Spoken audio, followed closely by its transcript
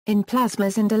In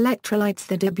plasmas and electrolytes,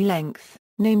 the Debye length,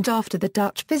 named after the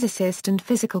Dutch physicist and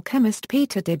physical chemist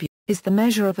Peter Debye, is the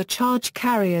measure of a charge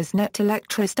carrier's net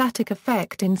electrostatic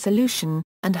effect in solution,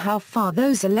 and how far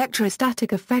those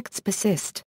electrostatic effects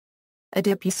persist. A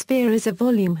Debye sphere is a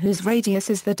volume whose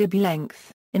radius is the Debye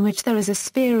length, in which there is a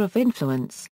sphere of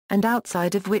influence, and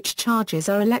outside of which charges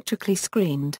are electrically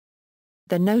screened.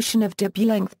 The notion of Debye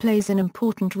length plays an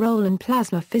important role in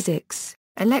plasma physics,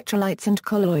 electrolytes and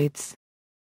colloids.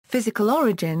 Physical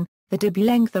origin: the Debye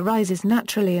length arises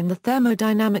naturally in the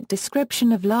thermodynamic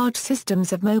description of large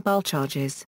systems of mobile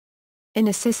charges. In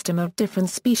a system of different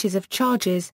species of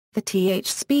charges, the Th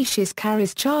species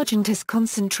carries charge and has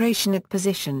concentration at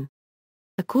position.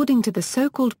 According to the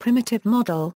so-called primitive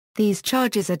model, these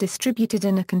charges are distributed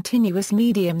in a continuous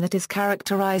medium that is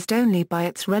characterized only by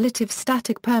its relative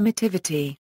static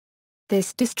permittivity.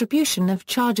 This distribution of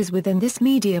charges within this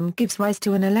medium gives rise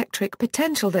to an electric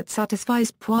potential that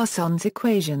satisfies Poisson's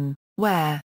equation,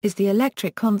 where is the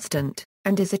electric constant,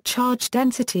 and is a charge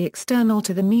density external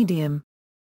to the medium.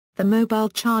 The mobile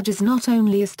charges not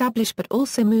only establish but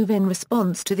also move in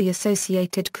response to the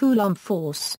associated Coulomb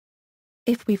force.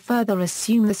 If we further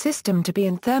assume the system to be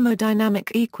in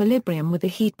thermodynamic equilibrium with a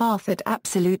heat bath at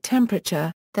absolute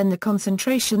temperature, then the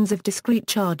concentrations of discrete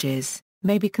charges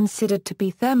may be considered to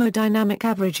be thermodynamic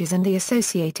averages and the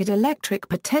associated electric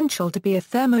potential to be a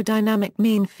thermodynamic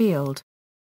mean field.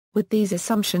 With these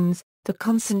assumptions, the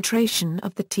concentration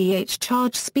of the Th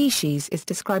charge species is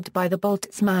described by the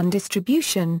Boltzmann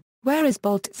distribution, where is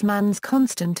Boltzmann's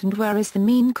constant and where is the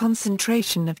mean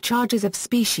concentration of charges of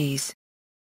species.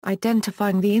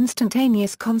 Identifying the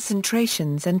instantaneous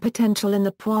concentrations and potential in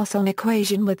the Poisson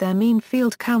equation with their mean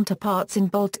field counterparts in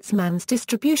Boltzmann's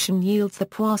distribution yields the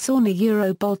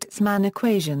Poisson-Boltzmann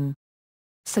equation.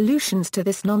 Solutions to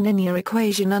this nonlinear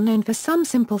equation are known for some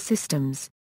simple systems.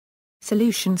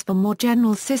 Solutions for more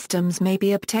general systems may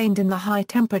be obtained in the high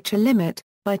temperature limit,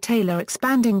 by Taylor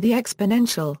expanding the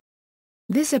exponential.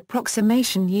 This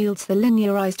approximation yields the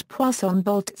linearized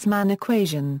Poisson-Boltzmann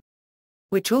equation,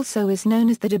 which also is known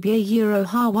as the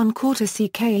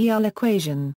Debye-Ha1/4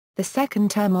 equation. The second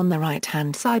term on the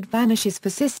right-hand side vanishes for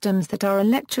systems that are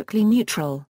electrically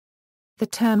neutral. The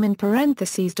term in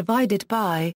parentheses divided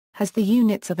by has the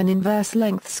units of an inverse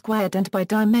length squared and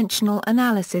bidimensional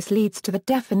analysis leads to the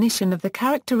definition of the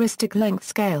characteristic length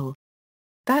scale.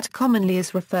 That commonly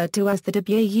is referred to as the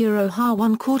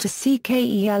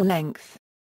Debye-Ha1/4 length.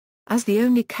 As the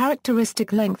only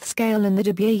characteristic length scale in the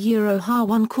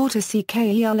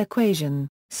Debye-Ha1/4 equation,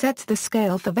 sets the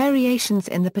scale for variations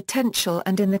in the potential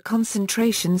and in the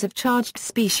concentrations of charged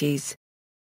species.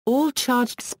 All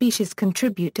charged species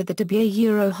contribute to the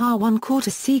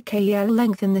Debye-Ha1/4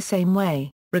 length in the same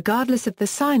way, regardless of the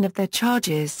sign of their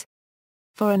charges.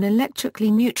 For an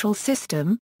electrically neutral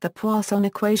system, the Poisson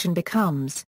equation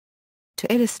becomes. To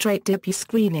illustrate Debye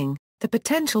screening, the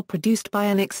potential produced by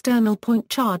an external point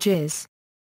charge is.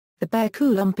 The bare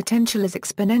Coulomb potential is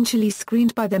exponentially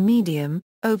screened by the medium,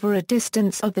 over a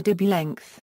distance of the Debye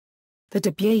length. The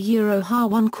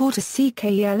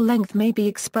Debye-Ha1/4 length may be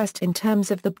expressed in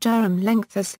terms of the Bjerrum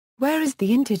length as, where is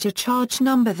the integer charge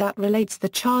number that relates the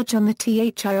charge on the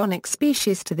Th ionic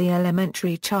species to the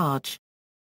elementary charge.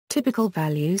 Typical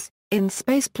values: in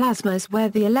space plasmas where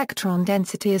the electron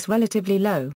density is relatively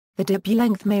low, the Debye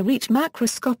length may reach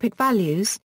macroscopic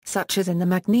values, such as in the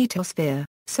magnetosphere,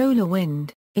 solar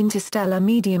wind, interstellar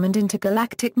medium and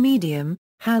intergalactic medium.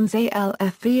 Hans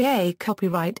ALFVA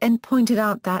copyright N pointed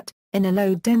out that, in a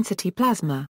low-density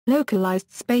plasma,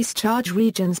 localized space charge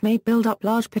regions may build up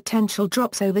large potential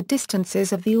drops over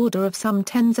distances of the order of some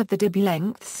tens of the Debye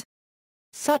lengths.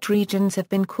 Such regions have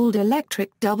been called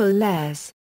electric double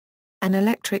layers. An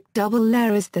electric double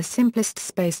layer is the simplest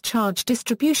space charge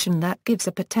distribution that gives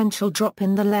a potential drop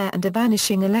in the layer and a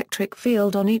vanishing electric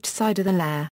field on each side of the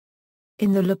layer.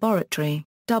 In the laboratory,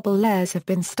 double layers have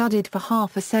been studied for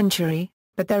half a century,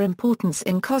 but their importance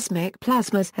in cosmic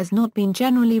plasmas has not been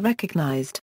generally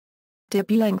recognized.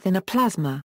 Debye length in a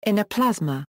plasma: in a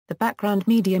plasma, the background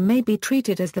medium may be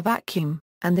treated as the vacuum,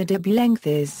 and the Debye length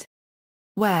is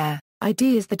where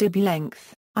ID is the Debye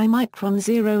length, I micron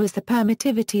 0 is the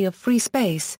permittivity of free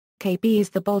space, Kb is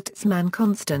the Boltzmann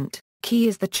constant, K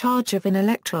is the charge of an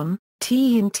electron,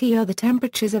 T and T are the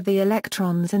temperatures of the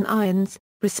electrons and ions,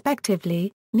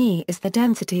 respectively, Ni is the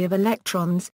density of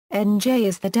electrons, Nj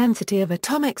is the density of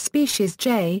atomic species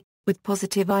J, with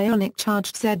positive ionic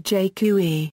charge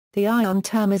ZjQe, the ion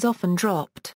term is often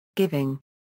dropped, giving.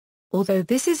 Although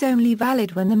this is only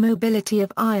valid when the mobility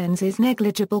of ions is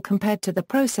negligible compared to the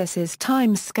process's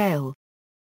time scale.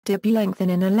 Debye length in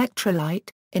an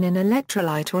electrolyte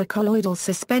or a colloidal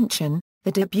suspension,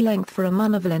 the Debye length for a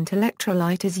monovalent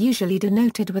electrolyte is usually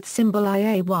denoted with symbol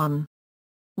Ia1,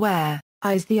 where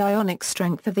I is the ionic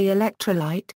strength of the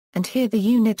electrolyte, and here the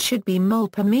unit should be mole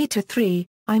per meter 3,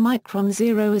 I micron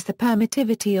 0 is the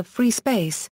permittivity of free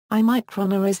space, I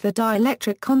micron R is the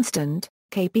dielectric constant,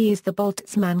 Kb is the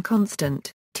Boltzmann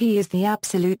constant, T is the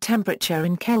absolute temperature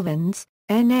in kelvins,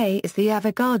 Na is the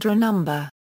Avogadro number.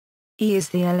 E is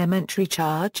the elementary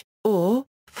charge, or,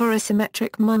 for a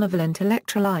symmetric monovalent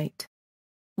electrolyte,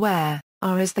 where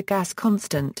R is the gas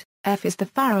constant, F is the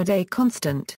Faraday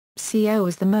constant, CO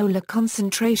is the molar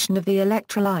concentration of the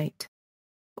electrolyte.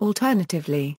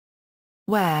 Alternatively,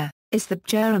 where is the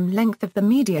Bjerrum length of the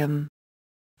medium.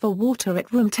 For water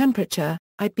at room temperature,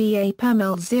 IBA per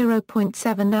mol 0.7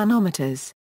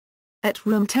 nanometers. At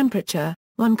room temperature,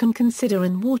 one can consider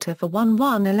in water for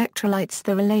 1,1 electrolytes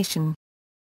the relation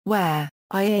where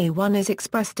Ia1 is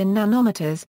expressed in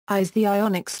nanometers, I is the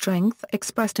ionic strength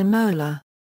expressed in molar.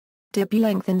 Debye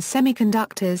length in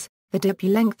semiconductors. The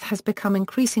Debye length has become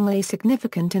increasingly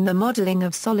significant in the modeling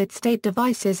of solid-state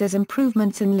devices as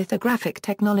improvements in lithographic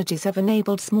technologies have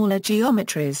enabled smaller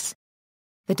geometries.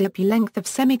 The Debye length of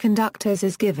semiconductors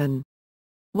is given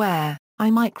where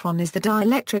I micron is the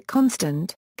dielectric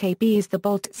constant, Kb is the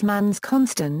Boltzmann's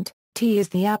constant, T is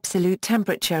the absolute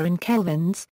temperature in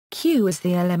kelvins, Q is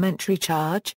the elementary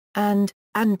charge, and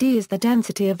D is the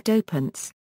density of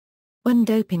dopants. When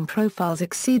doping profiles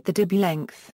exceed the Debye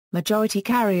length, majority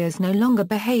carriers no longer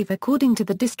behave according to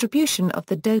the distribution of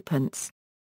the dopants.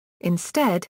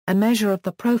 Instead, a measure of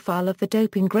the profile of the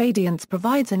doping gradients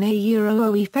provides an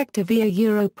A-O effective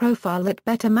E-A profile that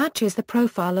better matches the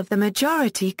profile of the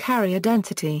majority carrier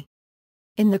density.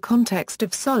 In the context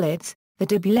of solids, the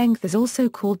Debye length is also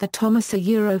called the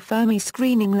Thomas-Fermi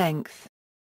screening length.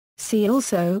 See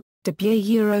also,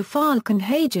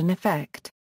 Debye-Falcon-Hagen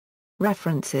effect.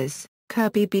 References,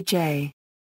 Kirby B.J.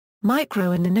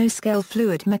 Micro and nanoscale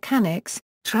fluid mechanics,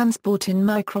 transport in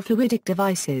microfluidic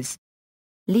devices.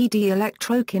 Leedy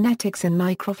electrokinetics and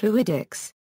microfluidics.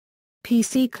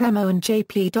 P.C. Clemo and J.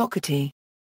 P. Doherty.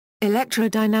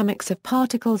 Electrodynamics of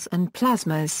particles and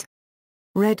plasmas.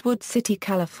 Redwood City,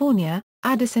 California,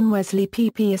 Addison Wesley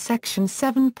pp. Section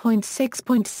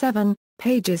 7.6.7,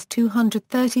 pages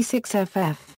 236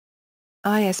 ff.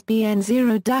 ISBN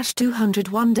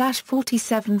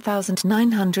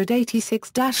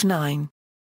 0-201-47986-9.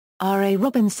 R. A.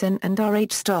 Robinson and R.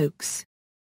 H. Stokes.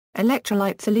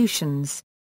 Electrolyte Solutions.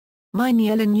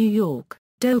 Mineola, New York,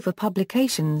 Dover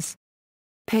Publications.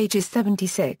 Pages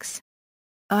 76.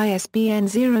 ISBN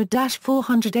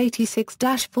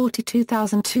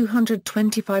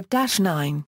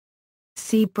 0-486-42225-9.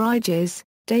 C. Bridges,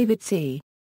 David C.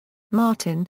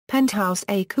 Martin, Penthouse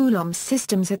A. Coulomb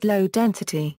Systems at Low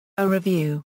Density, A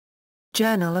Review.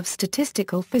 Journal of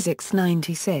Statistical Physics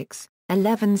 96,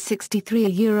 1163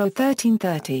 Euro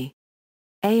 1330.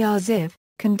 A. R. Ziv,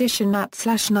 condition at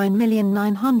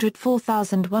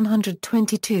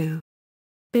 /9904122.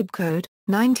 Bibcode,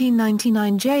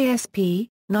 1999 JSP,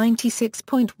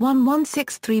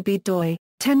 96.1163b doi,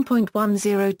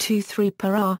 10.1023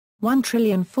 per r,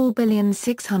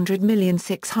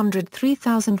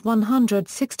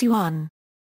 1,04,600,603,161.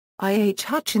 I. H.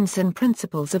 Hutchinson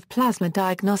Principles of Plasma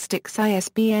Diagnostics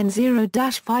ISBN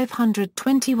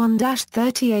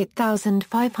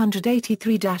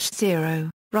 0-521-38583-0,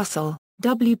 Russell,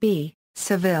 W. B.,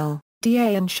 Seville, D.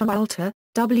 A. and Showalter,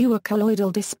 W.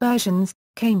 Colloidal Dispersions,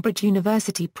 Cambridge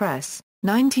University Press,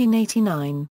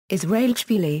 1989,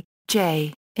 Israelishvili,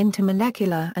 J.,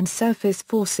 Intermolecular and Surface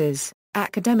Forces,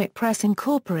 Academic Press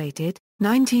Incorporated,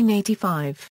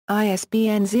 1985,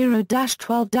 ISBN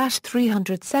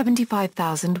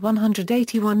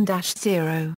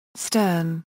 0-12-375181-0,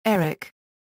 Stern, Eric.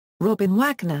 Robin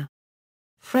Wagner.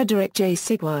 Frederick J.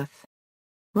 Sigworth.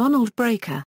 Ronald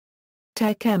Breaker.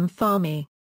 Tech M. Fahmy.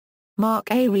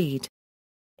 Mark A. Reed.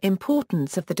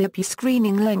 Importance of the Debye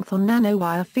screening length on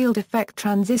nanowire field effect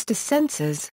transistor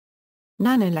sensors.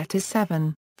 Nanoletters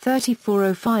 7,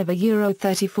 3405 a Euro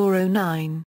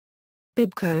 3409.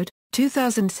 Bibcode,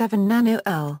 2007 Nano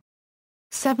L.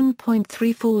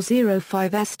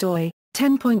 7.3405 S doi,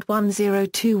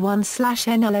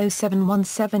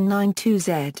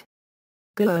 10.1021/NL071792Z.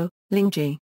 Guo,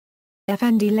 Lingji.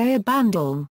 Effendi Leia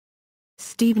Bandung.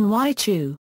 Stephen Y.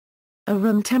 Chu. A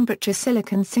room temperature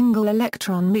silicon single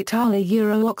electron metal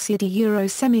Euro oxide Euro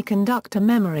semiconductor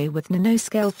memory with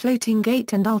nanoscale floating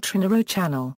gate and ultra-narrow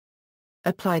channel.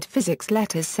 Applied Physics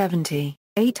Letters 70,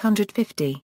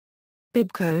 850.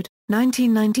 Bibcode,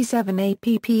 1997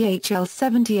 APPHL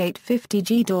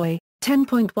 7850G doi,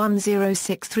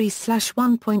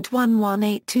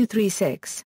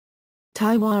 10.1063/1.118236.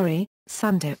 Taiwari,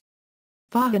 Sandip.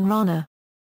 Farhan Rana,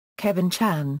 Kevin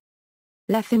Chan,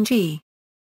 Lethin G.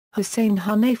 Hussein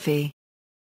Hanafi.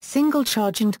 Single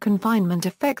charge and confinement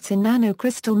effects in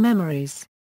nanocrystal memories.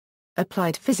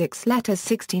 Applied Physics Letters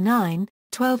 69,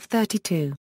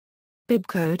 1232.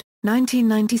 Bibcode,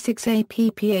 1996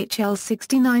 APPHL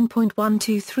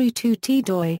 69.12322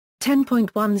 doi,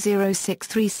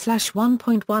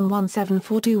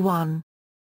 10.1063/1.117421.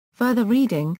 Further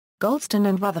reading, Goldstone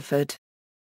and Rutherford.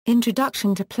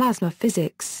 Introduction to Plasma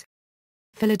Physics.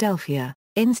 Philadelphia,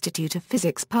 Institute of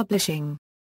Physics Publishing.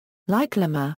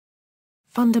 Leichlemer.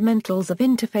 Fundamentals of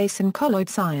Interface and Colloid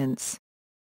Science.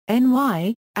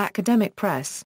 NY, Academic Press.